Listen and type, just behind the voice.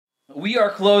We are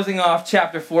closing off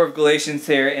chapter 4 of Galatians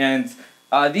here, and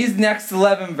these next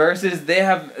 11 verses, they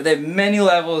have many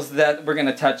levels that we're going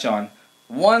to touch on.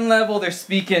 One level, they're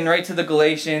speaking right to the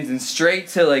Galatians and straight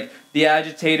to like the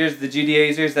agitators, the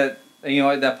Judaizers that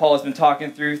Paul has been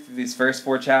talking through these first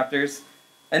 4 chapters.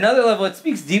 Another level, it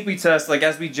speaks deeply to us like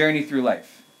as we journey through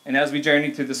life and as we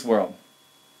journey through this world.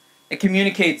 It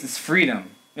communicates this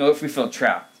freedom, if we feel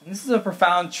trapped. And this is a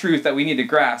profound truth that we need to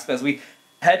grasp as we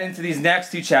head into these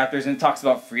next 2 chapters, and it talks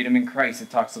about freedom in Christ. It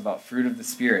talks about fruit of the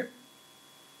Spirit.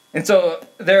 And so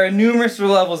there are numerous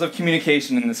levels of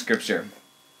communication in the scripture.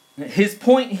 His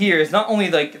point here is not only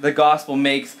like the gospel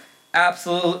makes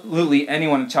absolutely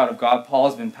anyone a child of God. Paul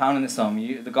has been pounding this on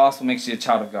me. The gospel makes you a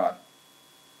child of God.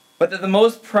 But that the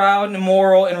most proud and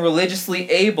immoral and religiously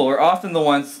able are often the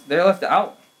ones that are left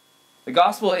out. The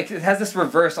gospel, it has this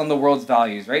reverse on the world's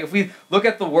values, right? If we look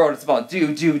at the world, it's about do.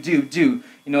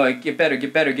 Like get better,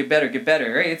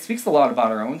 right? It speaks a lot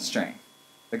about our own strength.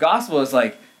 The gospel is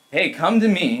like, hey, come to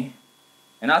me,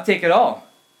 and I'll take it all.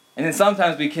 And then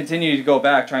sometimes we continue to go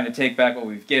back, trying to take back what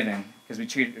we've given, because we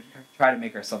try to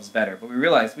make ourselves better. But we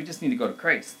realize we just need to go to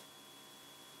Christ.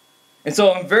 And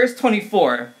so in verse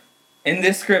 24, in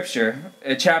this scripture,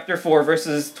 chapter 4,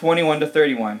 verses 21 to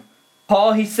 31,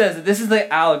 Paul, he says that this is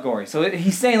the allegory. So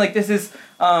he's saying like this is,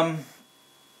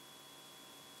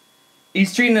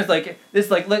 he's treating it like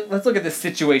this, like let's look at this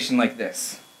situation like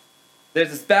this.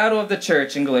 There's this battle of the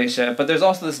church in Galatia, but there's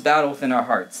also this battle within our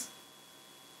hearts.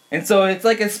 And so it's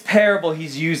like this parable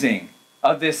he's using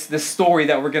of this story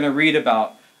that we're going to read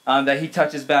about that he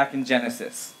touches back in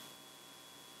Genesis.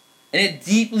 And it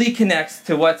deeply connects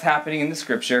to what's happening in the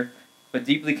scripture, but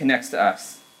deeply connects to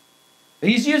us. But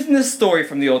he's using this story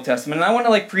from the Old Testament, and I want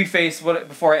to preface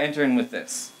before I enter in with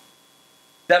this.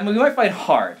 That we might find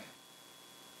hard.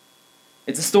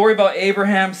 It's a story about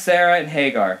Abraham, Sarah, and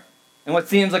Hagar, and what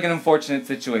seems like an unfortunate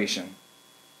situation.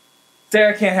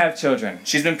 Sarah can't have children.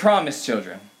 She's been promised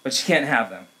children, but she can't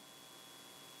have them.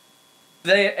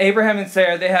 Abraham and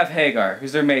Sarah, they have Hagar,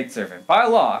 who's their maidservant. By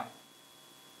law,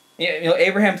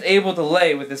 Abraham's able to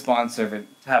lay with this bondservant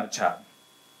to have a child.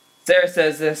 Sarah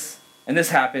says this, and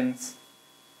this happens.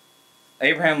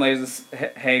 Abraham lays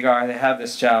with Hagar, they have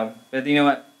this child. But you know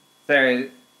what? Sarah,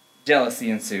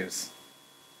 jealousy ensues.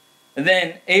 And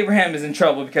then Abraham is in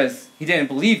trouble because he didn't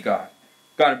believe God.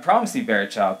 God had promised he'd bear a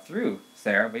child through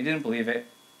Sarah, but he didn't believe it.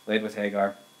 Laid with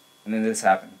Hagar. And then this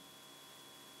happened.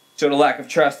 Showed a lack of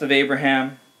trust of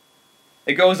Abraham.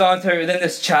 It goes on to, then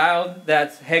this child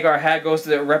that Hagar had goes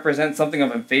to represent something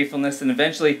of unfaithfulness, and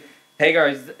eventually Hagar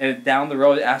is down the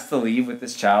road asked to leave with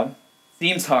this child.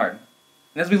 Seems hard.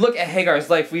 And as we look at Hagar's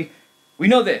life, we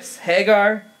know this.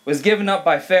 Hagar was given up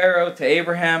by Pharaoh to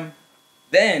Abraham.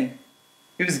 Then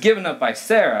he was given up by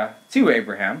Sarah to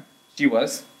Abraham. She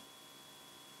was.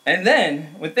 And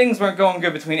then, when things weren't going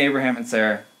good between Abraham and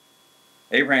Sarah,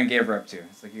 Abraham gave her up too.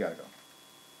 It's like, you gotta go.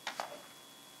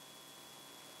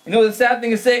 The sad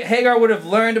thing is Hagar would have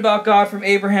learned about God from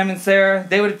Abraham and Sarah.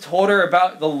 They would have told her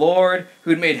about the Lord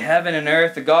who had made heaven and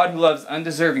earth, the God who loves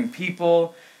undeserving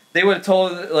people. They would have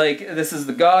told, this is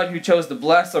the God who chose to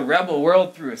bless a rebel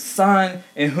world through his son,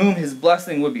 in whom his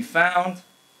blessing would be found.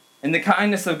 In the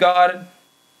kindness of God,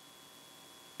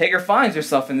 Hagar finds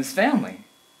herself in this family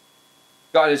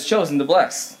God has chosen to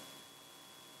bless.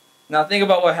 Now think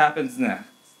about what happens next.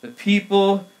 The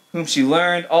people whom she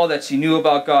learned all that she knew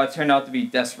about God turned out to be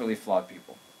desperately flawed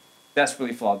people.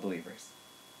 Desperately flawed believers.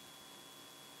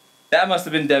 That must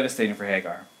have been devastating for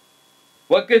Hagar.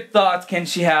 What good thoughts can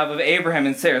she have of Abraham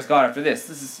and Sarah's God after this?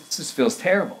 This just feels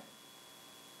terrible.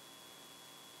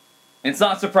 And it's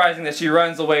not surprising that she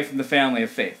runs away from the family of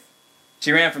faith.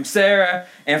 She ran from Sarah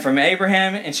and from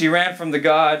Abraham, and she ran from the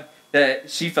God that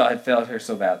she felt had failed her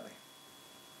so badly.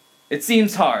 It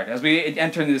seems hard as we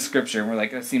enter into the scripture, and we're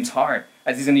like, it seems hard,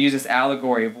 as he's going to use this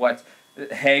allegory of what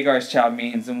Hagar's child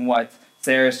means and what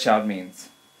Sarah's child means.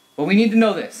 But we need to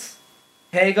know this.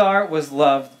 Hagar was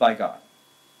loved by God.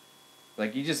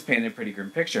 You just painted a pretty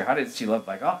grim picture. How did she love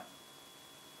by God?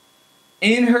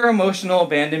 In her emotional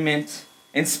abandonment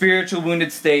and spiritual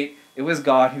wounded state, it was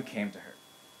God who came to her.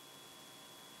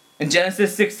 In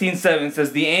Genesis 16:7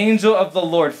 says, the angel of the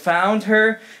Lord found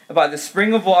her by the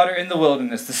spring of water in the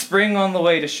wilderness, the spring on the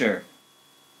way to Shur.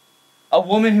 A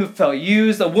woman who felt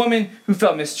used, a woman who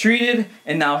felt mistreated,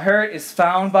 and now hurt is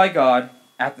found by God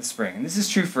at the spring. And this is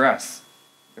true for us.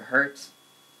 You're hurt,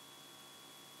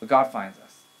 but God finds us.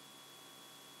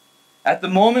 At the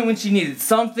moment when she needed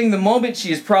something, the moment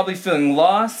she is probably feeling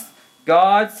lost,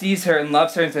 God sees her and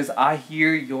loves her and says, I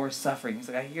hear your suffering. He's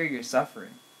like, I hear your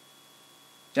suffering.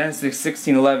 Genesis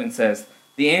 16:11 says,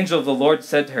 The angel of the Lord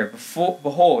said to her,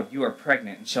 Behold, you are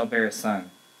pregnant and shall bear a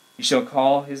son. You shall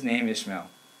call his name Ishmael,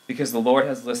 because the Lord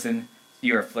has listened to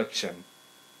your affliction.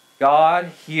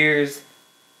 God hears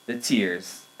the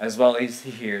tears as well as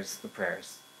he hears the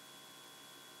prayers.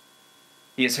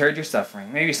 He has heard your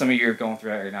suffering. Maybe some of you are going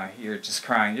through it right now. You're just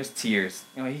crying, just tears.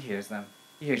 You know, he hears them.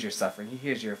 He hears your suffering. He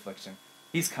hears your affliction.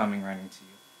 He's coming running to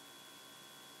you.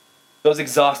 Those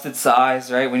exhausted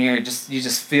sighs, right? When you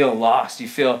just feel lost. You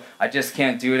feel, I just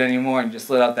can't do it anymore, and just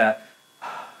let out that,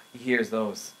 he hears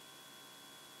those.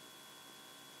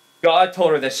 God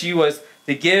told her that she was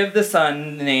to give the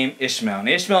son the name Ishmael. And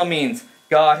Ishmael means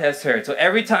God has heard. So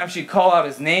every time she'd call out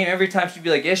his name, every time she'd be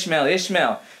like, Ishmael,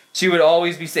 Ishmael, she would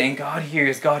always be saying, God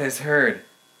hears, God has heard.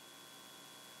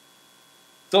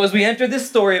 So as we enter this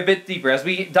story a bit deeper, as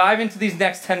we dive into these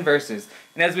next 10 verses,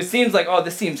 and as it seems like, oh,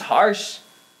 this seems harsh,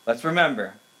 let's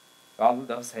remember, God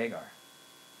loves Hagar.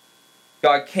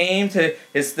 God came to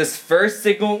this first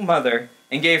single mother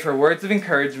and gave her words of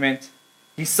encouragement.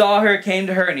 He saw her, came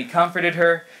to her, and he comforted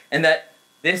her, and that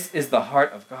this is the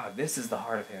heart of God. This is the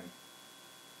heart of him.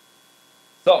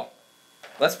 So,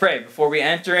 let's pray before we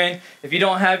enter in. If you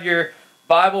don't have your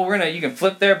Bible, you can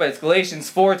flip there, but it's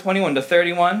Galatians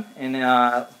 4:21-31,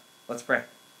 and let's pray.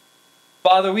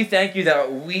 Father, we thank you that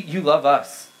you love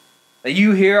us, that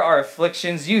you hear our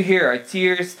afflictions, you hear our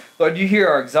tears, Lord, you hear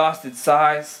our exhausted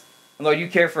sighs, and Lord, you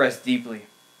care for us deeply.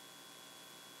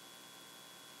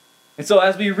 And so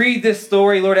as we read this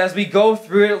story, Lord, as we go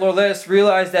through it, Lord, let us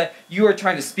realize that you are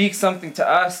trying to speak something to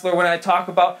us. Lord, when I talk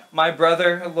about my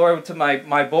brother, Lord, to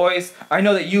my boys, I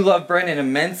know that you love Brendan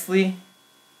immensely.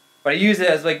 But I use it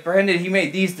as like, Brendan, he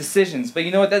made these decisions. But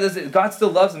you know what that does? God still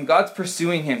loves him. God's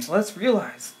pursuing him. So let's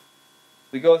realize,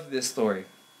 we go through this story,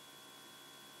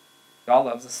 God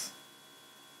loves us.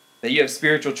 That you have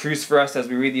spiritual truths for us as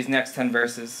we read these next 10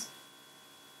 verses.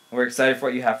 And we're excited for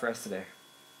what you have for us today.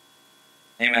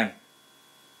 Amen.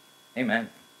 Amen.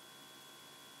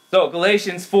 So,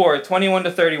 Galatians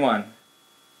 4:21-31. If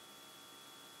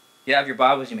you have your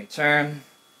Bibles, you may turn.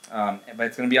 But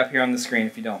it's going to be up here on the screen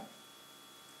if you don't.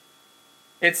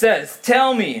 It says,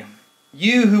 Tell me,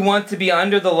 you who want to be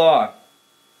under the law,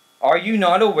 are you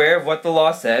not aware of what the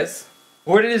law says?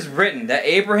 For it is written that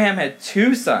Abraham had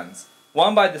 2 sons,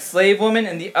 one by the slave woman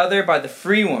and the other by the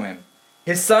free woman.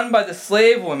 His son by the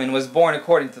slave woman was born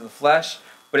according to the flesh,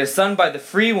 but his son by the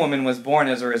free woman was born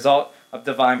as a result of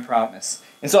divine promise.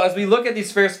 And so as we look at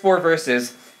these first 4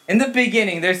 verses, in the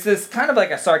beginning, there's this kind of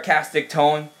like a sarcastic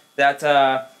tone that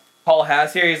Paul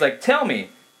has here. He's like, tell me,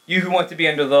 you who want to be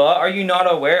under the law, are you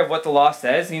not aware of what the law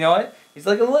says? You know what? He's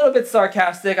like a little bit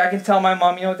sarcastic. I can tell my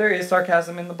mom, there is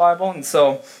sarcasm in the Bible. And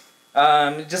so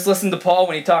just listen to Paul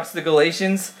when he talks to the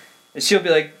Galatians. And she'll be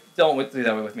like, don't do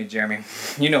that with me, Jeremy.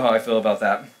 You know how I feel about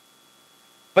that.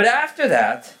 But after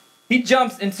that, he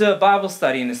jumps into a Bible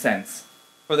study in a sense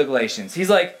for the Galatians. He's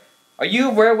like, are you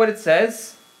aware of what it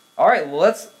says? All right, well,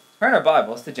 let's turn our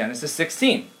Bibles to Genesis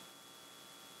 16.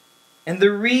 And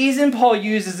the reason Paul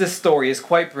uses this story is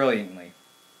quite brilliantly.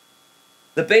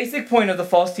 The basic point of the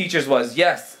false teachers was,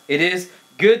 yes, it is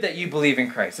good that you believe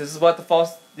in Christ. These are what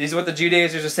the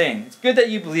Judaizers are saying. It's good that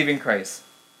you believe in Christ.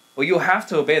 Well, you'll have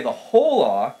to obey the whole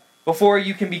law before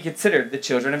you can be considered the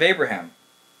children of Abraham.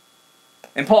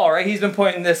 And Paul, right, he's been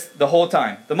pointing this the whole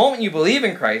time. The moment you believe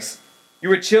in Christ,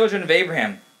 you are children of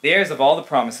Abraham, the heirs of all the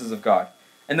promises of God.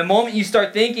 And the moment you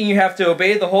start thinking you have to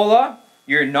obey the whole law,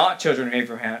 you're not children of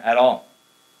Abraham at all.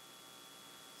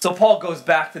 So Paul goes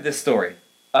back to this story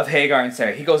of Hagar and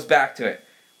Sarah. He goes back to it,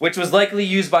 which was likely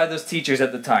used by those teachers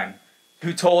at the time,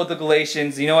 who told the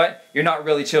Galatians, you know what, you're not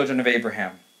really children of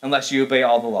Abraham unless you obey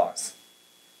all the laws.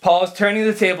 Paul is turning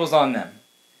the tables on them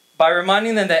by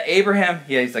reminding them that Abraham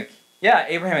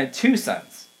had 2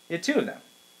 sons. He had 2 of them.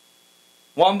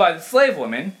 One by the slave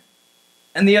woman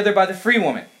and the other by the free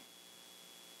woman.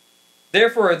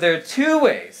 Therefore, there are 2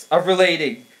 ways of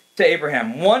relating to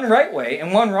Abraham, one right way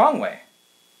and one wrong way.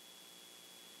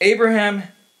 Abraham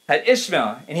had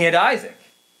Ishmael and he had Isaac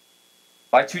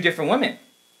by 2 different women.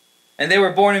 And they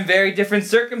were born in very different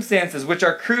circumstances, which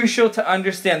are crucial to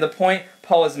understand the point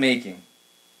Paul is making.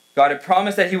 God had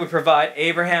promised that he would provide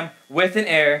Abraham with an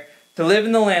heir to live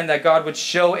in the land that God would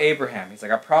show Abraham. He's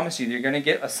like, I promise you, you're going to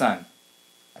get a son.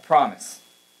 I promise.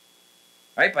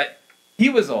 Right? But he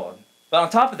was old. But on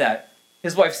top of that,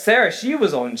 his wife Sarah, she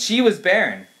was old and she was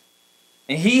barren.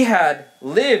 And he had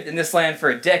lived in this land for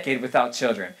a decade without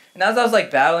children. And as I was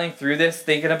like battling through this,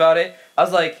 thinking about it, I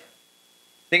was like,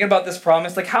 thinking about this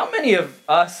promise, like how many of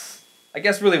us, I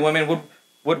guess really women,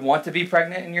 would want to be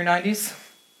pregnant in your 90s?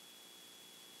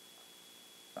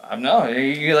 I don't know.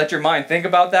 You let your mind think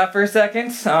about that for a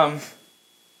second.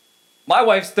 My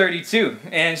wife's 32,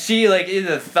 and she, like,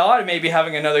 the thought of maybe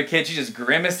having another kid, she just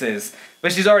grimaces.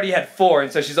 But she's already had 4,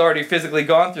 and so she's already physically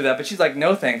gone through that. But she's like,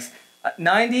 no thanks.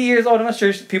 90 years old, I'm not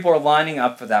sure people are lining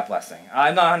up for that blessing.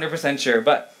 I'm not 100% sure.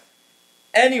 But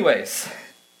anyways,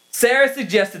 Sarah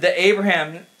suggested that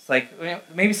Abraham, like,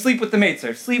 maybe sleep with the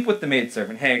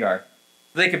maidservant, Hagar,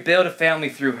 so they could build a family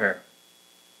through her.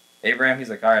 Abraham, he's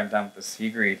like, all right, I'm done with this. He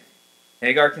agreed.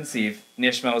 Hagar conceived, and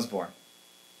Ishmael was born.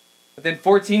 But then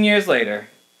 14 years later,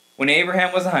 when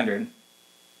Abraham was 100,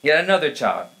 he had another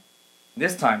child,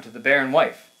 this time to the barren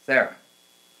wife, Sarah.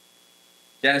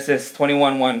 Genesis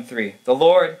 21:1-3. The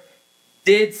Lord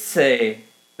did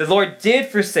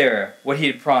for Sarah what he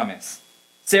had promised.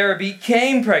 Sarah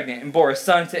became pregnant and bore a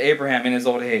son to Abraham in his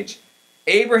old age.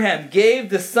 Abraham gave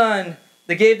the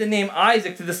name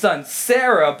Isaac to the son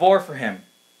Sarah bore for him.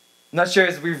 I'm not sure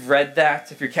as we've read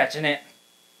that, if you're catching it.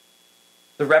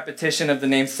 The repetition of the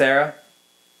name Sarah.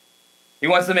 He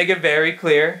wants to make it very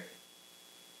clear.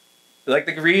 Like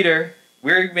the reader,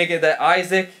 we're making it that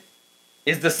Isaac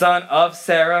is the son of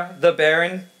Sarah, the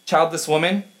barren, childless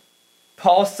woman.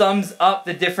 Paul sums up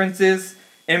the differences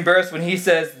in birth when he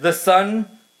says, the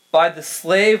son by the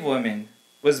slave woman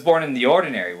was born in the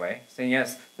ordinary way. Saying,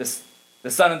 yes,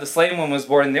 the son of the slave woman was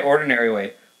born in the ordinary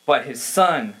way, but his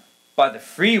son by the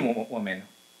free woman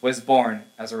was born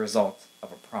as a result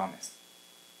of a promise.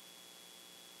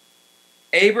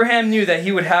 Abraham knew that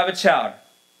he would have a child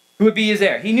who would be his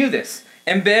heir. He knew this.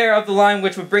 And bear of the line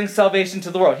which would bring salvation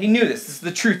to the world. He knew this. This is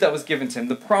the truth that was given to him,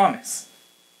 the promise.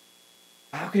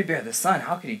 How could he bear the son?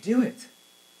 How could he do it?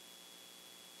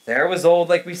 Sarah was old,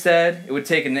 like we said. It would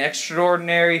take an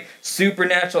extraordinary,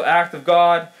 supernatural act of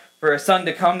God for a son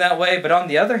to come that way. But on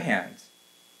the other hand,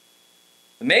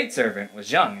 the maidservant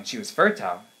was young and she was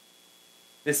fertile.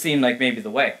 This seemed like maybe the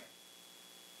way.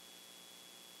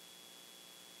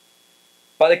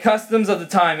 By the customs of the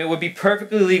time, it would be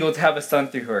perfectly legal to have a son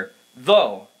through her,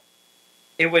 though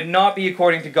it would not be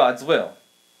according to God's will.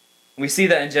 We see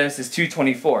that in Genesis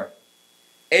 2:24.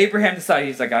 Abraham decided,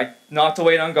 he's like, not to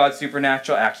wait on God's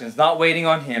supernatural actions, not waiting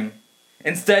on him.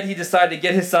 Instead, he decided to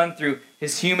get his son through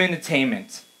his human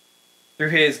attainment, through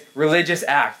his religious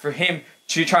act, for him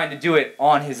trying to do it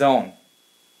on his own.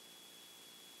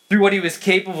 Through what he was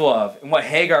capable of, and what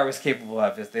Hagar was capable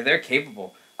of. They're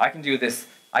capable. I can do this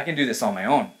on my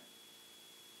own.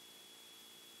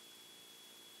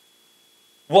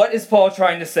 What is Paul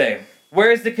trying to say?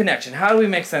 Where is the connection? How do we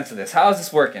make sense of this? How is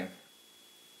this working?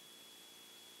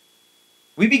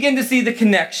 We begin to see the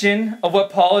connection of what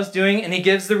Paul is doing, and he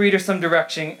gives the reader some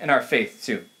direction in our faith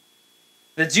too.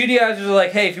 The Judaizers are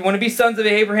like, hey, if you want to be sons of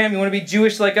Abraham, you want to be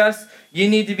Jewish like us, you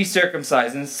need to be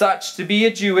circumcised and such to be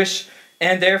a Jewish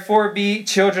and therefore be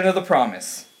children of the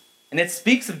promise. And it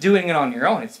speaks of doing it on your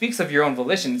own. It speaks of your own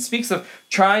volition. It speaks of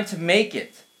trying to make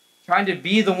it, trying to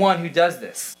be the one who does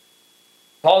this.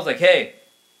 Paul's like, hey,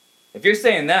 if you're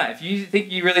saying that, if you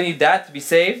think you really need that to be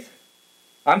saved,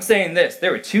 I'm saying this.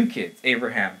 There were 2 kids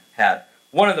Abraham had.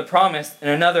 One of the promise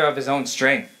and another of his own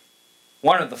strength.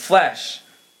 One of the flesh.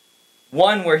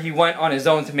 One where he went on his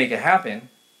own to make it happen.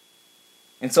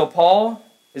 And so Paul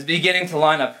is beginning to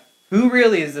line up who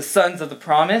really is the sons of the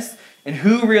promise and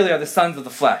who really are the sons of the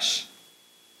flesh.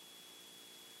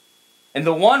 And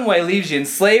the one way leaves you in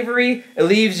slavery. It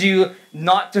leaves you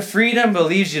not to freedom, but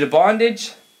leaves you to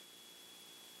bondage.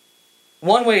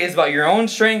 One way is about your own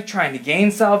strength, trying to gain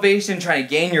salvation, trying to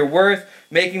gain your worth,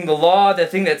 making the law the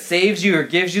thing that saves you or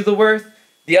gives you the worth.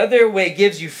 The other way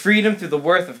gives you freedom through the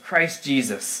worth of Christ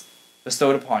Jesus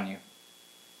bestowed upon you.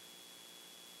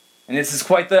 And this is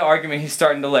quite the argument he's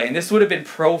starting to lay. And this would have been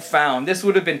profound. This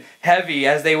would have been heavy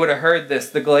as they would have heard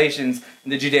this, the Galatians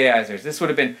and the Judaizers. This would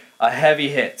have been a heavy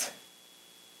hit.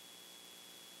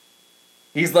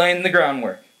 He's laying the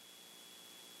groundwork.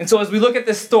 And so as we look at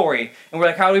this story, and we're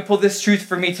like, how do we pull this truth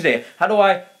for me today? How do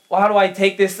I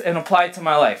take this and apply it to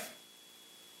my life?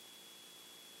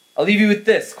 I'll leave you with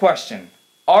this question.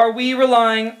 Are we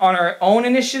relying on our own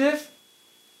initiative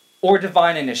or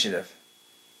divine initiative?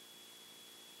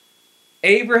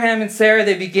 Abraham and Sarah,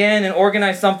 they began and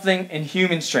organized something in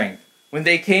human strength when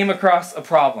they came across a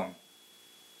problem.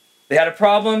 They had a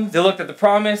problem, they looked at the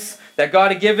promise that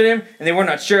God had given him, and they were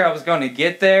not sure how it was going to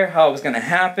get there, how it was going to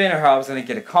happen, or how it was going to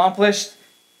get accomplished,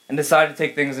 and decided to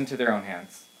take things into their own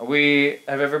hands. We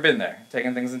have ever been there,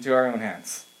 taking things into our own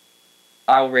hands.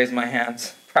 I will raise my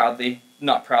hands proudly,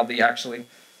 not proudly actually.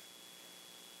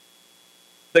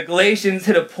 The Galatians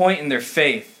hit a point in their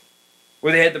faith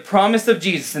where they had the promise of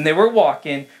Jesus and they were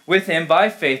walking with him by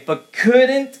faith, but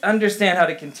couldn't understand how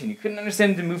to continue, couldn't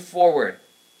understand to move forward.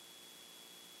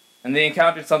 And they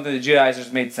encountered something the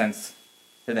Judaizers made sense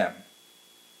to them.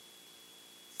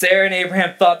 Sarah and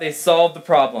Abraham thought they solved the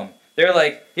problem. They're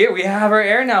like, here, we have our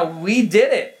heir now. We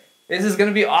did it. This is going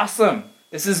to be awesome.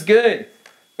 This is good.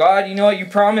 God, you know what? You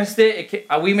promised it.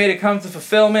 We made it come to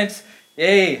fulfillment.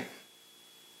 Yay.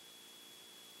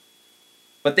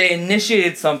 But they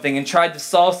initiated something and tried to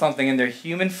solve something in their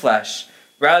human flesh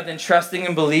rather than trusting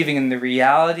and believing in the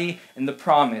reality and the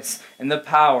promise and the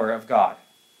power of God.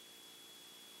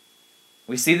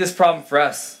 We see this problem for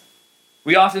us.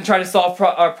 We often try to solve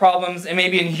our problems and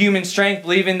maybe in human strength,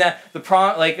 believing that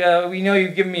we know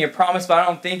you've given me a promise, but I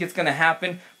don't think it's going to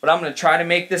happen, but I'm going to try to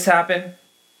make this happen.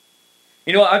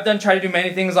 You know what? I've tried to do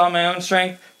many things on my own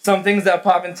strength. Some things that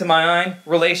pop into my mind,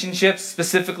 relationships,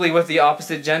 specifically with the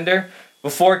opposite gender.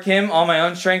 Before Kim, on my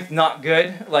own strength, not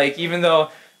good. Like, even though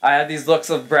I had these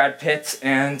looks of Brad Pitt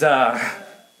and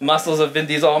muscles of Vin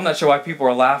Diesel, I'm not sure why people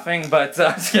are laughing, but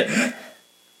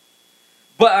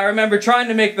but I remember trying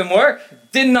to make them work.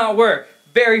 Did not work.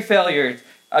 Very failure.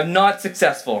 I'm not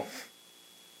successful.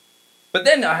 But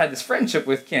then I had this friendship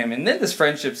with Kim, and then this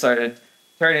friendship started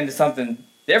turning into something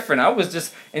different. I was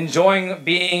just enjoying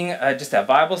being just at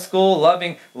Bible school,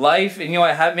 loving life,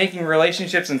 and making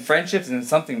relationships and friendships, and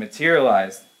something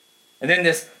materialized. And then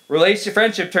this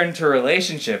friendship turned into a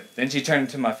relationship. Then she turned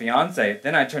into my fiance.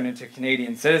 Then I turned into a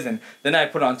Canadian citizen. Then I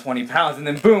put on 20 pounds, and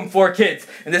then boom, 4 kids.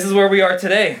 And this is where we are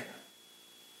today.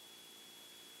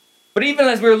 But even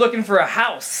as we were looking for a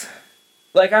house,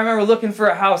 like I remember looking for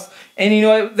a house,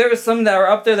 and there was some that were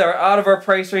up there that were out of our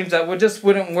price range that just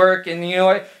wouldn't work, and you know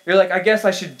what, you're like, I guess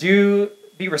I should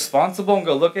be responsible and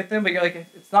go look at them, but you're like,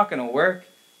 it's not going to work.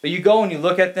 But you go and you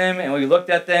look at them, and we looked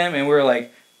at them, and we were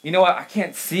like, you know what, I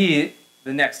can't see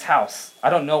the next house. I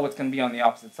don't know what's going to be on the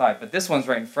opposite side, but this one's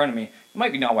right in front of me. It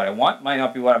might be not what I want, might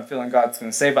not be what I'm feeling God's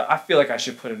going to say, but I feel like I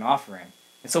should put an offer in.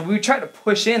 And so we try to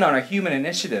push in on our human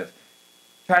initiative,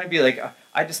 trying to be like,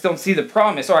 I just don't see the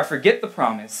promise, or I forget the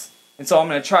promise, and so I'm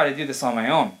going to try to do this on my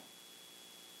own.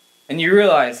 And you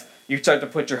realize you start to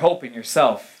put your hope in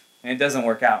yourself, and it doesn't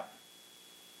work out.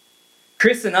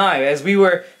 Chris and I, as we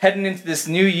were heading into this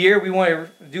new year, we wanted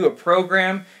to do a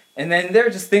program, and then there were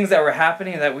just things that were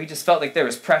happening that we just felt like there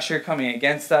was pressure coming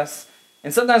against us.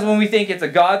 And sometimes when we think it's a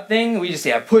God thing, we just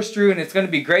say, I push through and it's going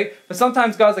to be great. But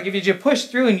sometimes God's like, if you just push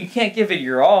through and you can't give it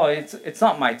your all, it's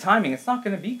not my timing, it's not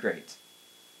going to be great.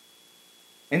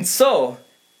 And so,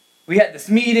 we had this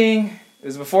meeting. It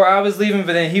was before I was leaving,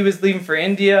 but then he was leaving for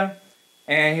India.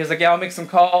 And he was like, yeah, I'll make some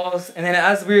calls. And then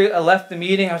as we left the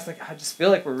meeting, I was like, I just feel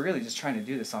like we're really just trying to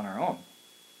do this on our own.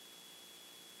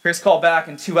 Chris called back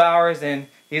in 2 hours, and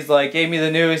he's like, gave me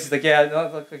the news. He's like, yeah, it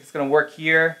doesn't look like it's going to work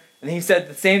here. And he said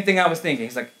the same thing I was thinking.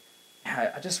 He's like,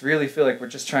 yeah, I just really feel like we're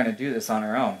just trying to do this on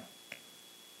our own.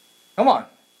 Come on.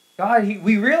 God,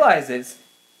 we realize this.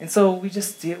 And so we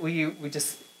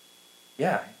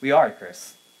are,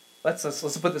 Chris.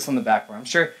 Let's put this on the back burner. I'm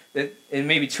sure that in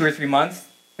maybe 2 or 3 months,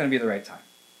 it's going to be the right time.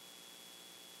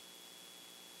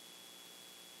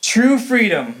 True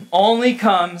freedom only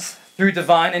comes through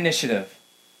divine initiative,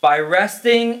 by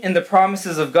resting in the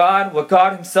promises of God, what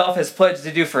God Himself has pledged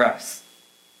to do for us.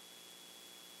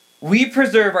 We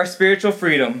preserve our spiritual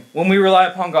freedom when we rely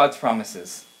upon God's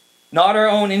promises, not our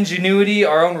own ingenuity,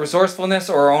 our own resourcefulness,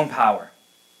 or our own power.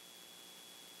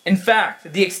 In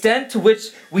fact, the extent to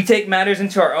which we take matters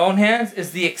into our own hands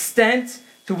is the extent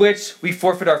to which we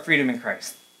forfeit our freedom in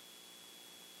Christ.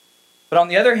 But on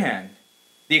the other hand,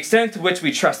 the extent to which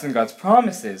we trust in God's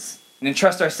promises and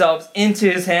entrust ourselves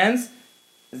into His hands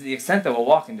is the extent that we'll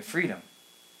walk into freedom.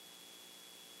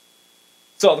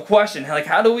 So the question,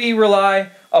 how do we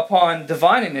rely upon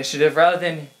divine initiative rather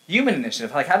than human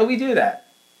initiative? How do we do that?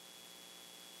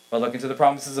 Well, look into the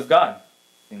promises of God.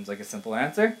 Seems like a simple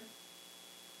answer.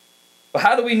 But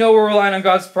how do we know we're relying on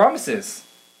God's promises?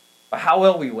 But how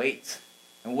well we wait.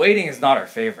 And waiting is not our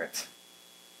favorite.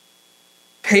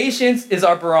 Patience is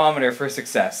our barometer for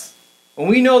success. When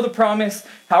we know the promise,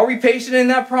 how are we patient in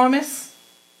that promise?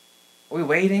 Are we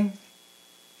waiting,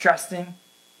 trusting,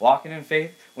 walking in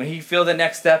faith? When He feels the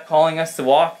next step, calling us to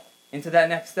walk into that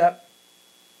next step?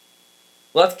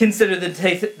 Let's consider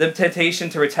the temptation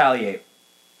to retaliate.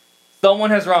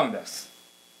 Someone has wronged us,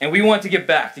 and we want to get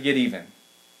back, to get even.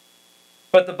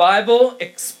 But the Bible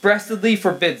expressly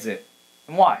forbids it.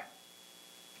 And why?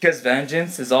 Because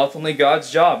vengeance is ultimately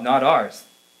God's job, not ours.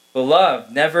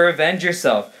 Beloved, never avenge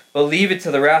yourself, but leave it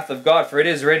to the wrath of God, for it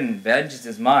is written, vengeance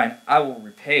is mine, I will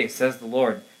repay, says the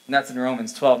Lord. And that's in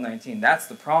Romans 12:19. That's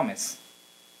the promise.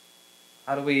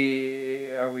 Do we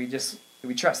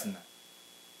trust in that?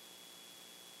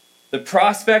 The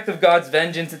prospect of God's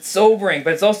vengeance, it's sobering,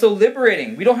 but it's also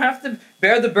liberating. We don't have to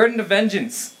bear the burden of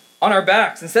vengeance on our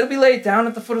backs. Instead, we lay it down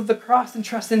at the foot of the cross and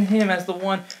trust in Him as the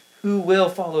one who will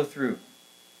follow through.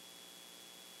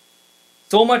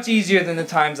 So much easier than the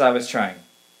times I was trying.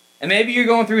 And maybe you're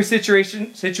going through a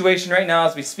situation right now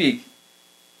as we speak.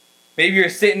 Maybe you're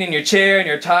sitting in your chair and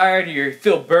you're tired, you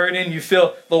feel burdened, you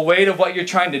feel the weight of what you're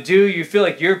trying to do, you feel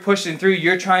like you're pushing through,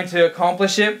 you're trying to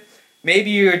accomplish it.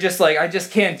 Maybe you're just like, I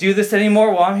just can't do this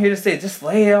anymore. Well, I'm here to say, just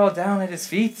lay it all down at his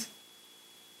feet.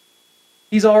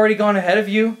 He's already gone ahead of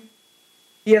you.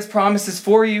 He has promises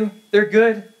for you. They're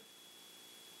good.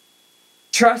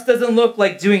 Trust doesn't look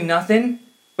like doing nothing,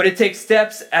 but it takes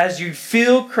steps as you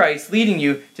feel Christ leading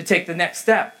you to take the next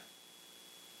step.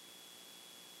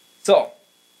 So,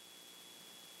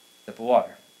 sip of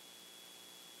water.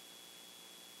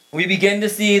 We begin to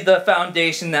see the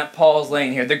foundation that Paul's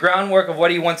laying here, the groundwork of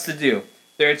what he wants to do.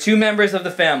 There are two members of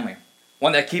the family,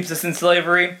 one that keeps us in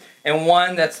slavery, and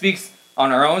one that speaks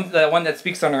on our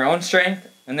own strength.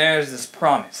 And there's this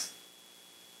promise,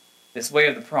 this way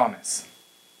of the promise.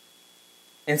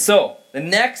 And so, the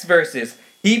next verses,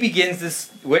 he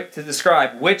begins to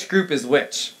describe which group is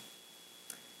which.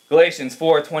 Galatians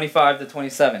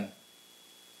 4:25-27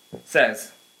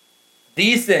 says,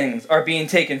 "These things are being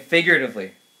taken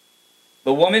figuratively.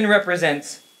 The woman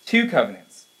represents two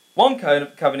covenants. One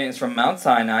covenant is from Mount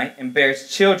Sinai and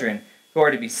bears children who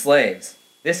are to be slaves.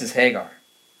 This is Hagar.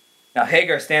 Now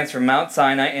Hagar stands for Mount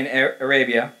Sinai in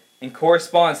Arabia and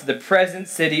corresponds to the present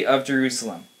city of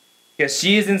Jerusalem, because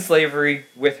she is in slavery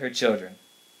with her children.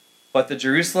 But the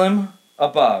Jerusalem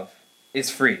above is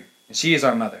free, and she is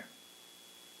our mother.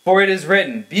 For it is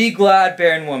written, 'Be glad,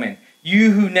 barren woman,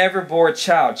 you who never bore a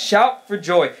child. Shout for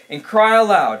joy and cry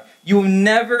aloud, you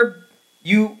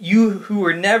who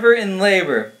were never in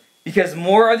labor, because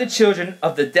more are the children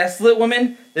of the desolate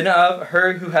woman than of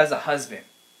her who has a husband.'"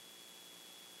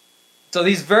 So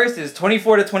these verses,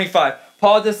 24-25,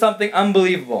 Paul does something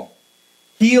unbelievable.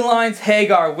 He aligns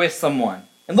Hagar with someone.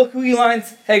 And look who he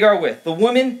aligns Hagar with. The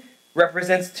woman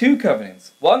represents two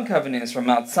covenants. One covenant is from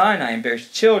Mount Sinai and bears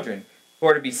children who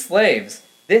are to be slaves.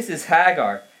 This is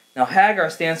Hagar. Now Hagar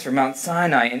stands for Mount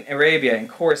Sinai in Arabia and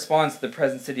corresponds to the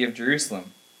present city of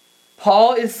Jerusalem.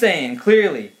 Paul is saying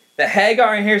clearly that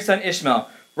Hagar and her son Ishmael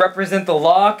represent the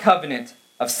law covenant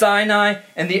of Sinai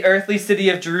and the earthly city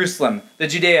of Jerusalem, the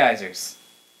Judaizers,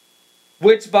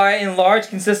 which by and large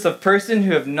consists of persons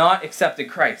who have not accepted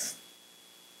Christ.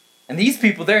 And these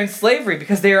people, they're in slavery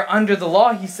because they are under the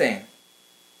law, he's saying.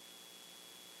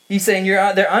 He's saying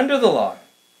they're under the law.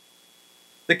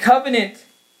 The covenant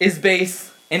is based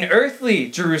in earthly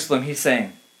Jerusalem, he's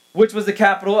saying, which was the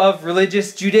capital of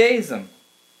religious Judaism.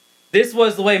 This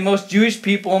was the way most Jewish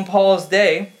people in Paul's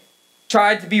day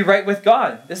tried to be right with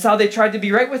God. This is how they tried to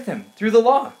be right with him, through the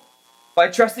law, by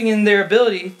trusting in their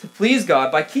ability to please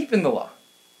God by keeping the law.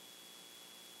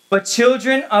 But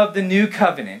children of the new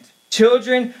covenant,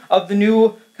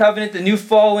 the new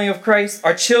following of Christ,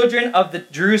 are children of the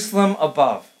Jerusalem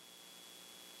above.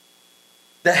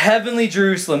 The heavenly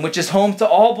Jerusalem, which is home to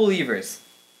all believers.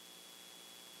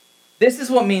 This is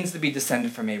what it means to be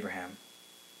descended from Abraham.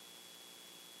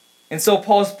 And so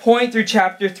Paul's point through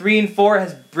chapter 3 and 4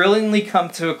 has brilliantly come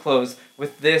to a close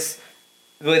with this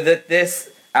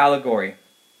allegory,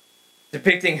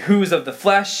 depicting who's of the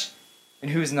flesh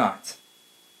and who's not.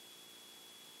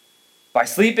 By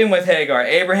sleeping with Hagar,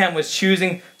 Abraham was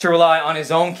choosing to rely on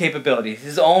his own capabilities,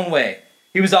 his own way.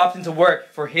 He was opting to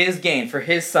work for his gain, for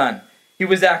his son. He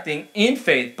was acting in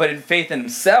faith, but in faith in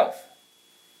himself,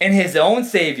 in his own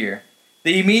Savior.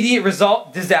 The immediate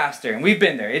result, disaster. And we've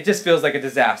been there. It just feels like a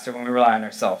disaster when we rely on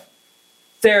ourselves.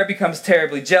 Sarah becomes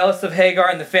terribly jealous of Hagar,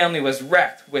 and the family was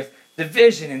wrecked with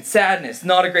division and sadness.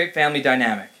 Not a great family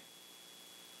dynamic.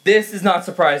 This is not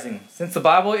surprising, since the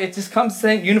Bible, it just comes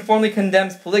saying uniformly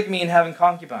condemns polygamy and having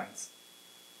concubines.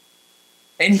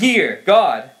 And here,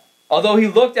 God, although he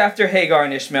looked after Hagar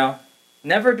and Ishmael,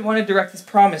 never wanted to direct his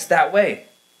promise that way.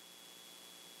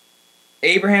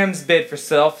 Abraham's bid for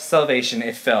self-salvation,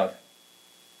 it failed.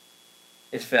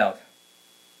 It failed.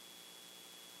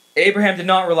 Abraham did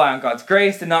not rely on God's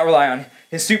grace, did not rely on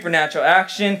his supernatural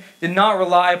action, did not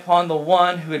rely upon the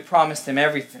one who had promised him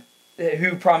everything,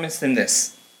 who promised him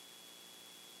this.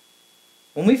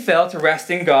 When we fail to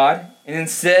rest in God and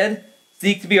instead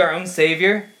seek to be our own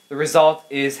Savior, the result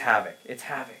is havoc. It's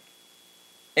havoc.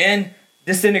 And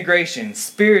disintegration,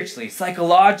 spiritually,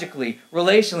 psychologically,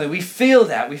 relationally, we feel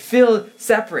that. We feel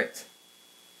separate.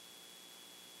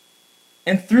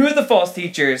 And through the false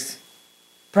teachers,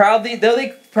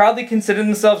 they proudly consider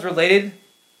themselves related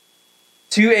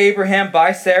to Abraham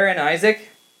by Sarah and Isaac.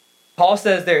 Paul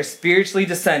says they're spiritually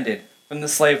descended from the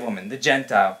slave woman, the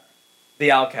Gentile,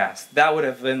 the outcast. That would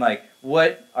have been like,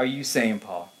 what are you saying,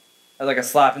 Paul? That's like a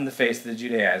slap in the face to the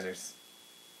Judaizers.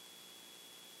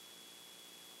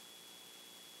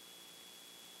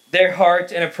 Their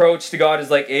heart and approach to God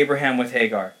is like Abraham with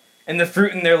Hagar. And the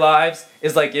fruit in their lives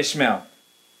is like Ishmael.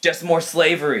 Just more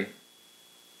slavery.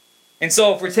 And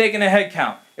so if we're taking a head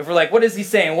count, if we're like, what is he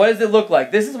saying? What does it look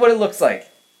like? This is what it looks like.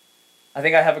 I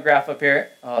think I have a graph up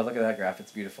here. Oh, look at that graph.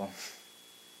 It's beautiful.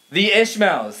 The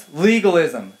Ishmaels,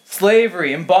 legalism,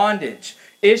 slavery, and bondage.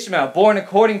 Ishmael, born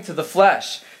according to the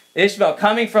flesh. Ishmael,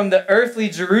 coming from the earthly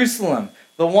Jerusalem,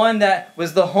 the one that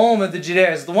was the home of the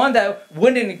Judeans, the one that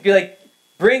wouldn't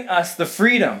bring us the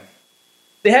freedom.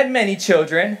 They had many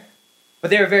children, but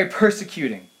they were very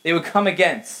persecuting. They would come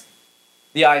against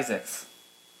the Isaacs.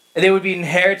 And they would be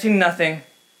inheriting nothing.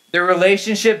 Their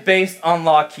relationship based on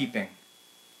law keeping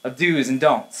of do's and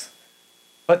don'ts.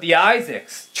 But the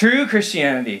Isaacs, true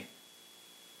Christianity,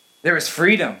 there was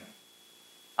freedom.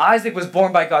 Isaac was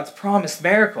born by God's promised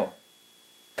miracle.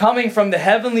 Coming from the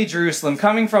heavenly Jerusalem,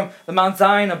 coming from the Mount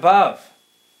Zion above.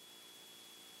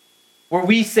 Where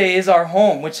we say is our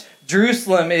home, which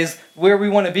Jerusalem is where we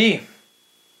want to be.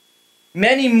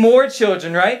 Many more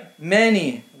children, right?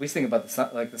 Many. We sing about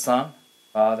the song.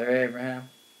 Father Abraham,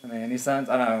 many sons.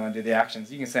 I don't know if I want to do the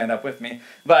actions. You can stand up with me.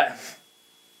 But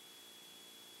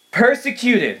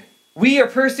persecuted. We are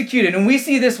persecuted. And we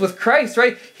see this with Christ,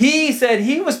 right? He said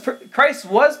Christ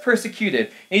was persecuted.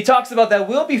 And he talks about that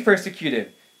we'll be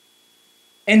persecuted.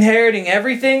 Inheriting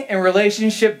everything in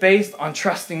relationship based on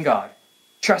trusting God.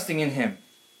 Trusting in him.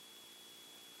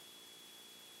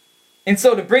 And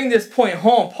so to bring this point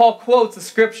home, Paul quotes a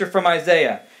scripture from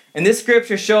Isaiah. And this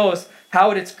scripture shows how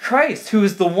it is Christ who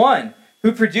is the one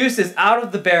who produces out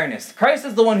of the barrenness. Christ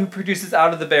is the one who produces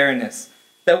out of the barrenness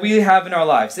that we have in our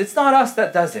lives. It's not us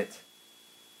that does it.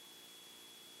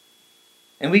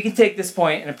 And we can take this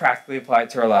point and practically apply it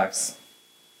to our lives.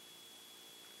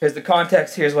 Because the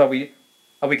context here is how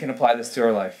we can apply this to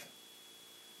our life.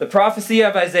 The prophecy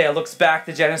of Isaiah looks back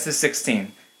to Genesis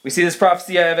 16. We see this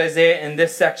prophecy of Isaiah in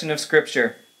this section of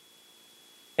Scripture,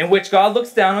 in which God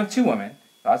looks down on two women.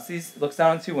 Looks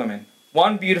down on two women.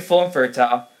 One beautiful and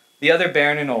fertile, the other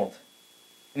barren and old.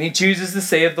 And he chooses to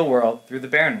save the world through the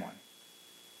barren one.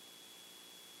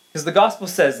 Because the gospel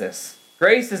says this.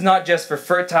 Grace is not just for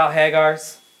fertile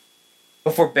Hagars,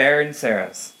 but for barren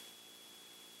Sarahs.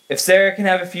 If Sarah can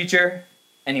have a future,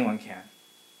 anyone can.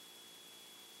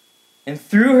 And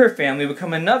through her family will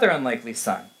come another unlikely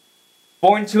son,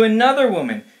 born to another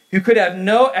woman who could have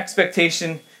no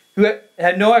expectation, who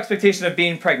had no expectation of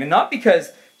being pregnant. Not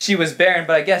because she was barren,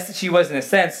 but I guess she was in a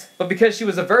sense, but because she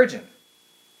was a virgin.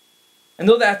 And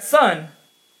though that son,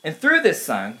 and through this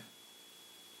son,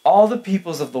 all the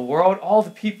peoples of the world, all the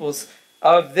peoples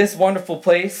of this wonderful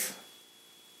place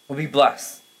will be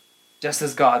blessed, just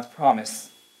as God's promised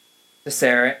to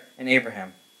Sarah and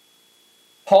Abraham.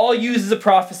 Paul uses a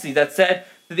prophecy that said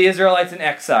to the Israelites in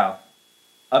exile,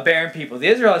 a barren people. The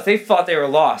Israelites, they thought they were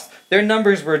lost. Their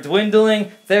numbers were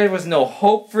dwindling. There was no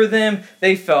hope for them.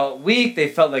 They felt weak. They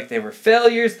felt like they were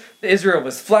failures. Israel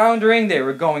was floundering. They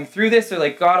were going through this. They're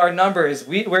like, God, our numbers,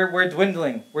 we're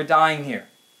dwindling. We're dying here.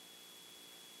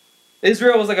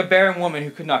 Israel was like a barren woman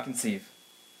who could not conceive.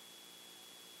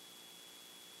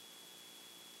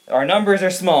 Our numbers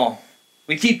are small.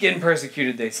 We keep getting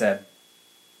persecuted, they said.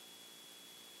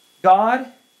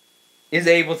 God is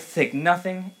able to take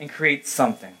nothing and create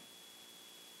something.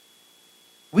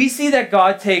 We see that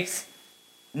God takes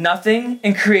nothing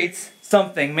and creates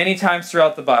something many times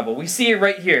throughout the Bible. We see it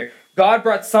right here. God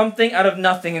brought something out of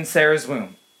nothing in Sarah's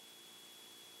womb.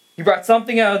 He brought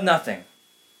something out of nothing.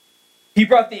 He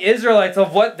brought the Israelites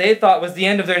of what they thought was the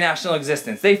end of their national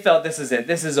existence. They felt this is it.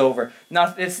 This is over.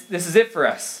 This is it for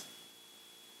us.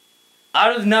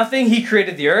 Out of nothing, he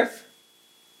created the earth.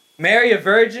 Mary, a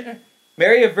virgin,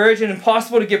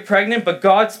 impossible to get pregnant, but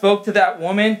God spoke to that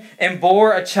woman and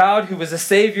bore a child who was a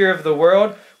savior of the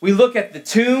world. We look at the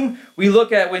tomb. We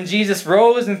look at when Jesus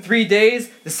rose in 3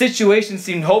 days. The situation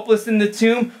seemed hopeless in the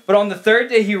tomb, but on the third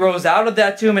day he rose out of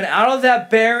that tomb, and out of that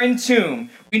barren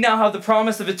tomb, we now have the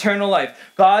promise of eternal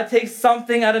life. God takes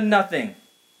something out of nothing.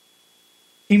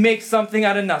 He makes something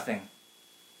out of nothing.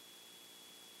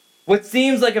 What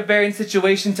seems like a barren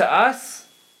situation to us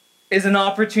is an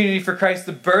opportunity for Christ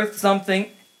to birth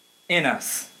something in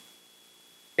us.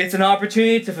 It's an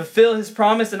opportunity to fulfill his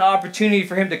promise, an opportunity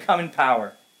for him to come in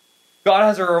power. God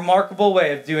has a remarkable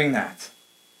way of doing that.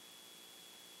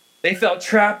 They felt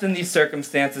trapped in these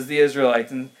circumstances, the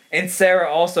Israelites, and Sarah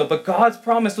also. But God's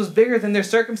promise was bigger than their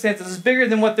circumstances. It was bigger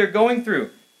than what they're going through.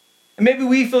 And maybe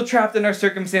we feel trapped in our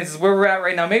circumstances where we're at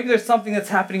right now. Maybe there's something that's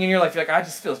happening in your life. You're like, I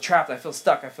just feel trapped. I feel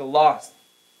stuck. I feel lost.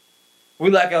 We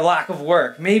like a lack of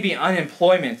work. Maybe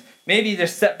unemployment. Maybe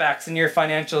there's setbacks in your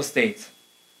financial state.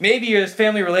 Maybe there's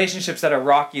family relationships that are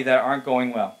rocky, that aren't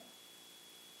going well.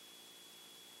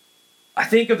 I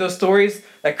think of those stories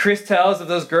that Chris tells of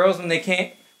those girls when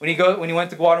he went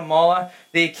to Guatemala.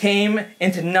 They came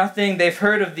into nothing. They've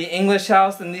heard of the English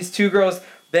house, and these two girls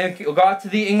then got to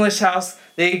the English house.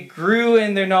 They grew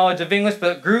in their knowledge of English,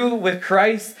 but grew with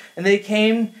Christ, and they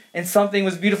came and something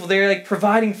was beautiful. They were like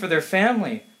providing for their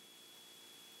family.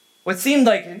 What seemed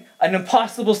like an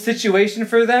impossible situation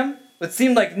for them, what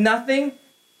seemed like nothing,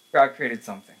 God created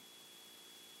something.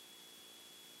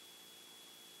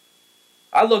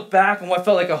 I look back on what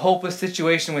felt like a hopeless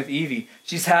situation with Evie.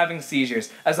 She's having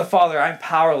seizures. As a father, I'm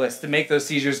powerless to make those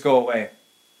seizures go away.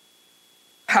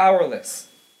 Powerless.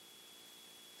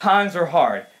 Times were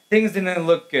hard. Things didn't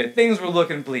look good. Things were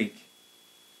looking bleak.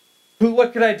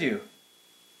 What could I do?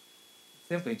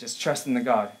 Simply just trust in the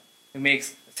God who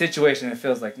makes a situation that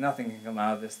feels like nothing can come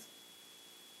out of this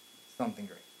something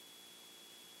great.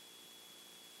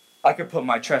 I could put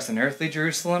my trust in earthly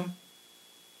Jerusalem,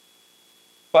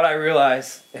 but I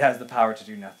realize it has the power to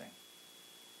do nothing.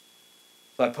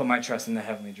 So I put my trust in the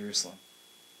heavenly Jerusalem.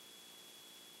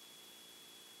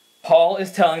 Paul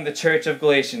is telling the church of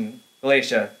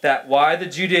Galatia that why the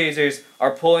Judaizers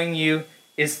are pulling you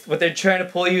is what they're trying to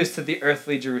pull you is to the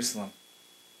earthly Jerusalem,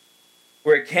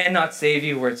 where it cannot save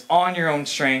you, where it's on your own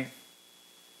strength.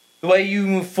 The way you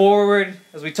move forward,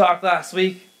 as we talked last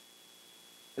week,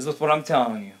 is with what I'm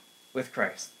telling you, with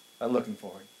Christ, by looking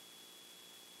forward.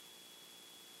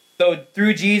 So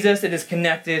through Jesus, it is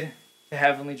connected to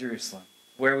heavenly Jerusalem,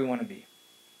 where we want to be.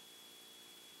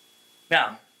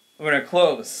 Now, we're going to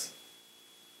close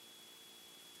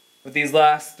with these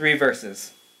last three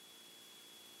verses.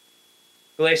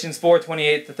 Galatians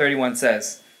 4:28-31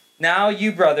 says, "Now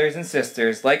you brothers and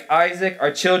sisters, like Isaac,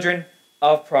 are children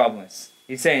of promise."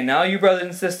 He's saying, now you brothers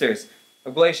and sisters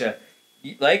of Galatia,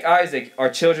 like Isaac, are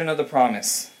children of the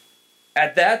promise.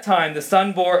 At that time, the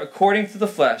son born according to the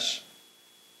flesh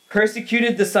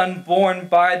persecuted the son born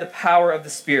by the power of the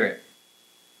Spirit.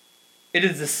 It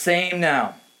is the same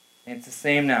now. And it's the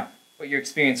same now. What you're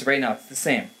experiencing right now, it's the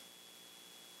same.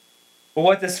 But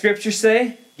what does Scripture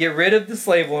say? Get rid of the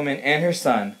slave woman and her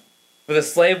son, for the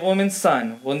slave woman's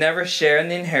son will never share in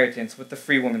the inheritance with the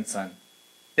free woman's son.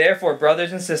 Therefore,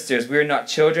 brothers and sisters, we are not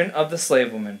children of the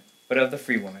slave woman, but of the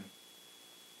free woman.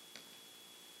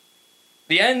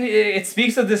 The end, it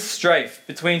speaks of this strife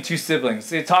between two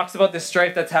siblings. It talks about this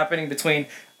strife that's happening between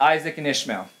Isaac and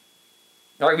Ishmael.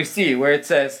 All right, we see where it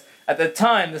says, at the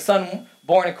time, the son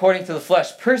born according to the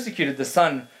flesh persecuted the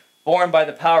son born by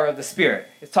the power of the Spirit.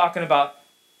 It's talking about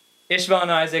Ishmael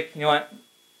and Isaac, you know what,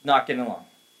 not getting along.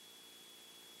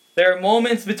 There are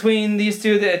moments between these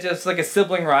two that are just like a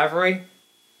sibling rivalry.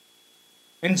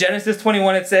 In Genesis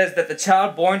 21, it says that the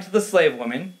child born to the slave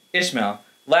woman, Ishmael,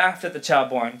 laughed at the child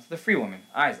born to the free woman,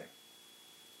 Isaac.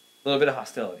 A little bit of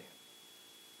hostility.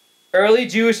 Early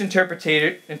Jewish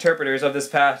interpreters of this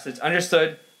passage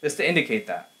understood this to indicate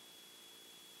that.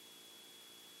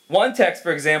 One text,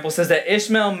 for example, says that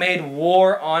Ishmael made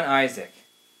war on Isaac.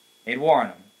 Made war on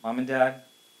him. Mom and dad,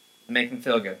 to make him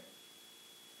feel good.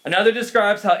 Another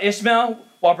describes how Ishmael,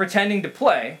 while pretending to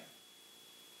play,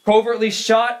 covertly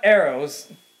shot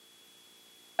arrows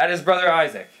at his brother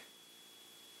Isaac.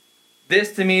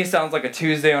 This to me sounds like a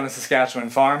Tuesday on a Saskatchewan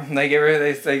farm. They go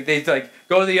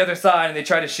to the other side and they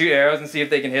try to shoot arrows and see if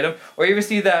they can hit them. Or you ever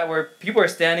see that where people are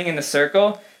standing in a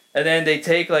circle and then they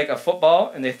take like a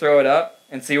football and they throw it up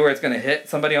and see where it's going to hit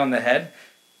somebody on the head?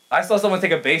 I saw someone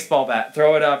take a baseball bat,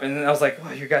 throw it up, and I was like,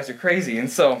 oh, you guys are crazy. And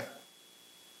so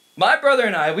my brother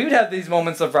and I, we would have these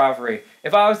moments of rivalry.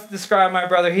 If I was to describe my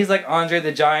brother, he's like Andre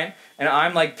the Giant, and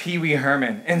I'm like Pee Wee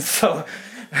Herman. And so,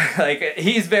 like,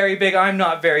 he's very big, I'm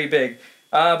not very big.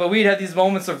 But we'd have these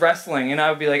moments of wrestling, and I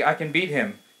would be like, I can beat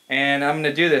him, and I'm going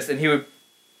to do this. And he would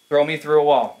throw me through a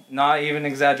wall. Not even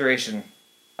exaggeration.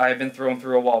 I have been thrown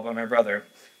through a wall by my brother.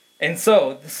 And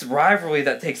so, this rivalry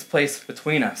that takes place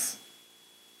between us.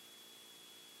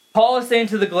 Paul is saying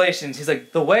to the Galatians, he's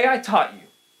like, the way I taught you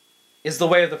is the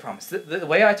way of the promise. The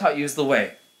way I taught you is the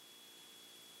way.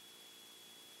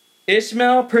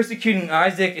 Ishmael persecuting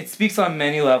Isaac, it speaks on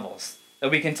many levels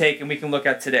that we can take and we can look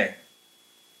at today.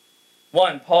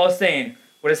 One, Paul is saying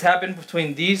what has happened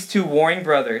between these two warring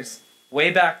brothers way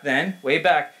back then, way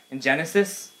back in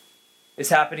Genesis, is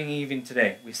happening even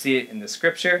today. We see it in the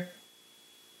scripture.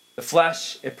 The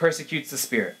flesh, it persecutes the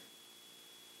spirit.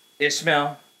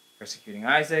 Ishmael persecuting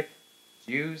Isaac,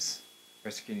 Jews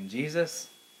persecuting Jesus,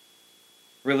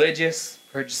 religious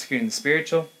persecuting the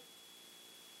spiritual.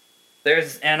 There's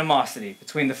this animosity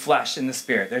between the flesh and the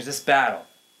spirit. There's this battle.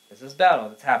 There's this battle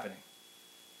that's happening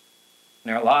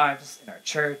in our lives, in our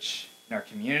church, in our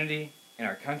community, in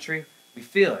our country. We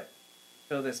feel it.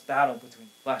 We feel this battle between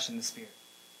the flesh and the spirit.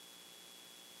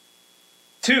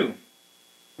 2,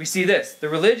 we see this. The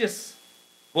religious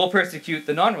will persecute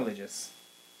the non-religious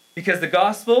because the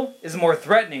gospel is more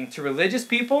threatening to religious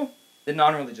people than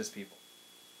non-religious people.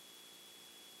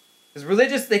 Because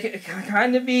religious, they can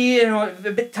kind of be, a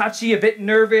bit touchy, a bit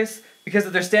nervous because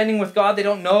of their standing with God. They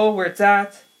don't know where it's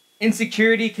at.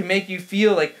 Insecurity can make you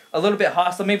feel like a little bit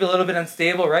hostile, maybe a little bit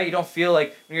unstable, right? You don't feel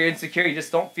like, when you're insecure, you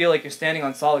just don't feel like you're standing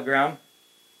on solid ground.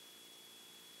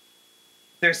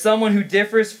 There's someone who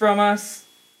differs from us,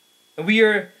 and we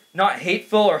are not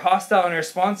hateful or hostile in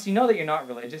response. You know that you're not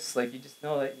religious. Like, you just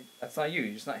know that that's not you.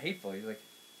 You're just not hateful. You're like,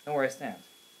 I know where I stand.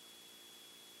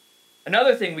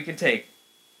 Another thing we can take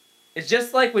is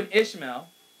just like when Ishmael,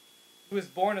 who was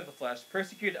born of the flesh,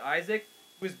 persecuted Isaac,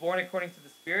 who was born according to the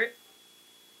Spirit,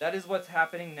 that is what's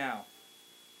happening now.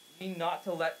 We need not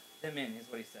to let them in, is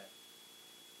what he said.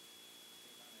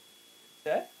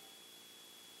 Said?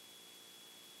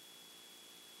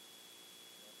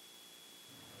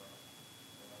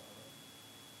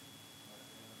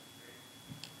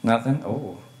 Nothing?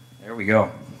 Oh, there we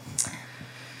go.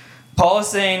 Paul is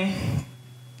saying,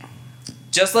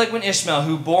 just like when Ishmael,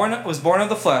 who was born of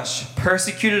the flesh,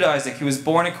 persecuted Isaac, who was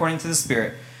born according to the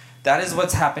Spirit, that is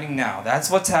what's happening now. That's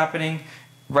what's happening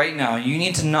right now. You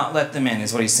need to not let them in,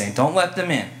 is what he's saying. Don't let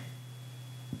them in.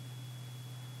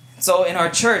 So in our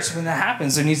church, when that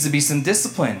happens, there needs to be some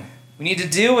discipline. We need to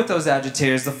deal with those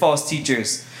agitators, the false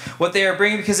teachers, what they are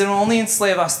bringing, because it will only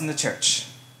enslave us in the church.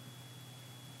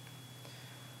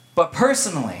 But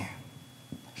personally,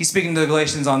 he's speaking to the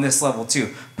Galatians on this level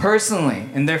too. Personally,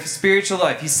 in their spiritual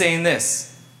life, he's saying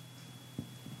this.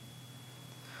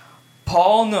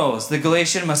 Paul knows the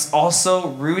Galatian must also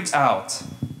root out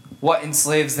what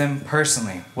enslaves them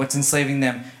personally, what's enslaving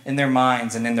them in their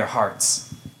minds and in their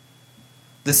hearts.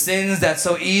 The sins that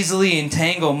so easily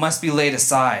entangle must be laid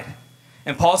aside.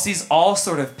 And Paul sees all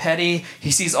sort of petty, he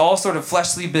sees all sort of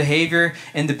fleshly behavior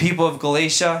in the people of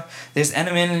Galatia. There's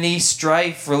enmity,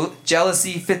 strife,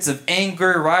 jealousy, fits of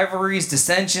anger, rivalries,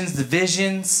 dissensions,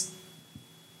 divisions.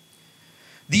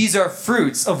 These are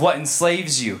fruits of what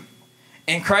enslaves you.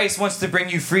 And Christ wants to bring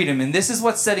you freedom. And this is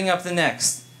what's setting up the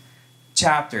next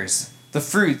chapters. The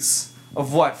fruits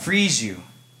of what frees you.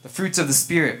 The fruits of the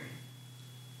Spirit.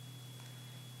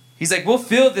 He's like, we'll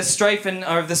feel this strife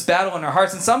or this battle in our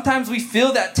hearts. And sometimes we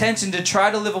feel that tension to try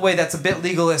to live a way that's a bit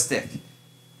legalistic.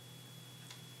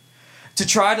 To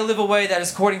try to live a way that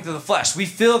is according to the flesh. We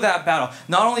feel that battle.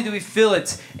 Not only do we feel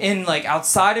it in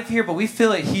outside of here, but we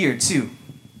feel it here too.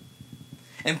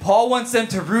 And Paul wants them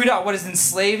to root out what is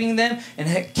enslaving them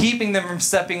and keeping them from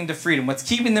stepping into freedom. What's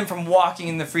keeping them from walking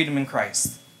in the freedom in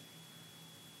Christ.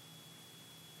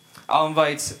 I'll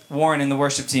invite Warren and the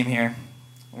worship team here.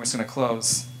 We're just going to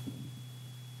close.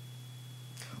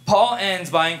 Paul ends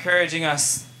by encouraging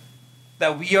us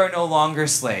that we are no longer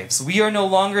slaves. We are no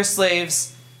longer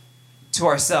slaves to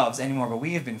ourselves anymore, but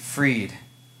we have been freed.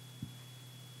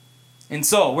 And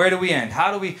so, where do we end?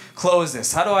 How do we close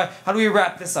this? How do we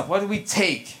wrap this up? What do we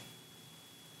take?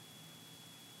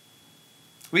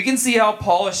 We can see how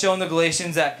Paul has shown the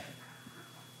Galatians that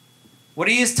what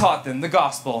he has taught them, the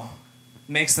gospel,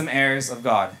 makes them heirs of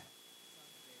God.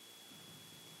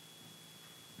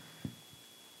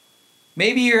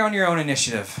 Maybe you're on your own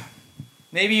initiative.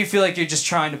 Maybe you feel like you're just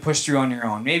trying to push through on your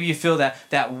own. Maybe you feel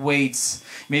that weight.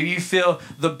 Maybe you feel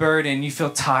the burden. You feel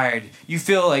tired. You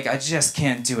feel like, I just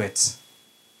can't do it.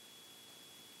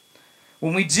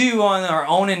 When we do on our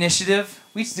own initiative,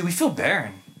 we feel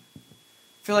barren.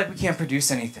 We feel like we can't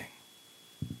produce anything.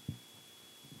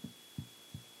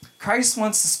 Christ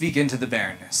wants to speak into the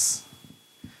barrenness.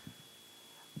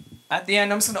 At the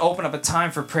end, I'm just going to open up a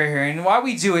time for prayer here. And why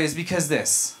we do it is because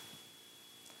this.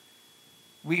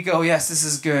 We go, yes, this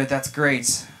is good, that's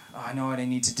great. Oh, I know what I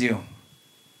need to do.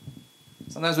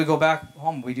 Sometimes we go back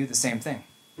home, we do the same thing.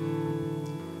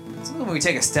 Sometimes when we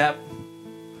take a step,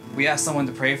 we ask someone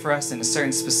to pray for us in a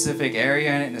certain specific area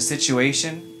and in a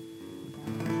situation,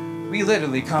 we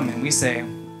literally come and we say,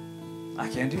 I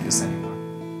can't do this anymore.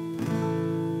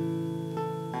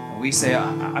 And we say,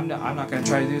 I'm not going to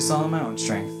try to do this all in my own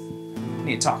strength. I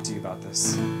need to talk to you about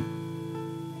this.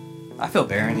 I feel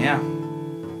barren, yeah.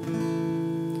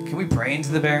 Can we pray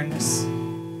into the barrenness? I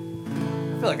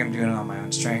feel like I'm doing it on my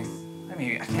own strength. I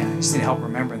mean, I can't. I just need help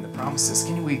remembering the promises.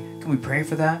 Can we pray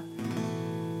for that?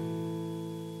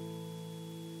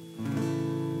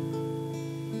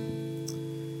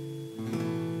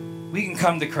 We can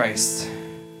come to Christ,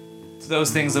 to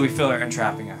those things that we feel are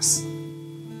entrapping us,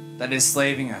 that is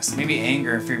slaving us. Maybe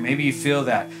anger, fear. Maybe you feel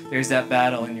that there's that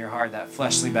battle in your heart, that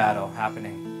fleshly battle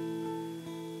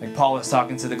happening. Like Paul was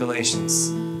talking to the Galatians.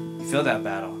 You feel that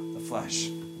battle. Flesh.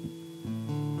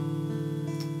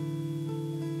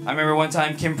 I remember one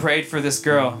time Kim prayed for this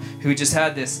girl who just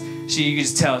had this, you could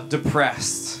just tell,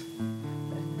 depressed.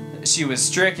 She was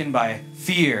stricken by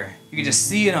fear. You could just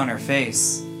see it on her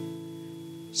face.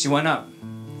 She went up.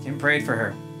 Kim prayed for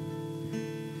her.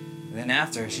 And then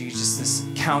after, this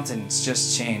countenance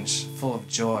just changed, full of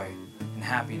joy and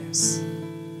happiness.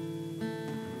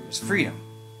 There's freedom.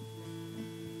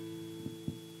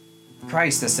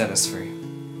 Christ has set us free.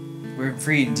 We're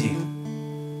free indeed.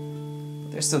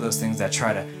 But there's still those things that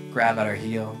try to grab at our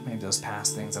heel, maybe those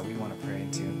past things that we want to pray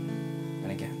into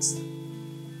and against.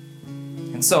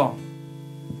 And so,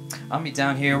 I'll be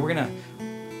down here.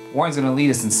 Warren's gonna lead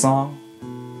us in song.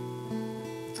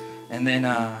 And then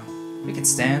we can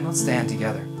stand. Let's stand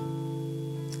together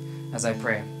as I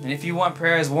pray. And if you want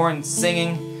prayer as Warren's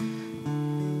singing,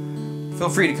 feel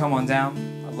free to come on down.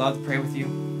 I'd love to pray with you.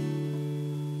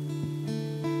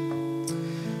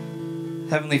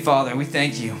 Heavenly Father, we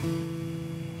thank you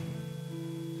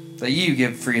that you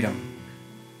give freedom.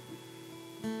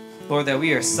 Lord, that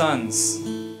we are sons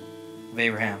of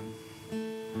Abraham.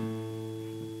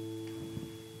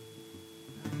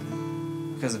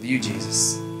 Because of you,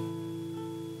 Jesus.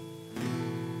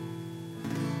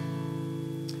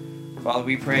 Father,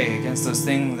 we pray against those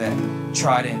things that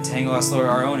try to entangle us, Lord,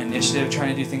 our own initiative,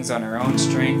 trying to do things on our own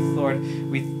strength. Lord,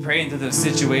 we pray into those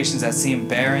situations that seem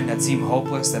barren, that seem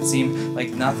hopeless, that seem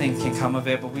like nothing can come of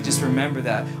it, but we just remember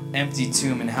that empty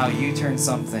tomb and how you turned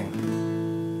something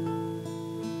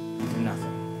from nothing.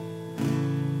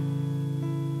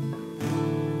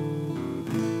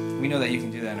 We know that you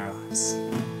can do that in our lives.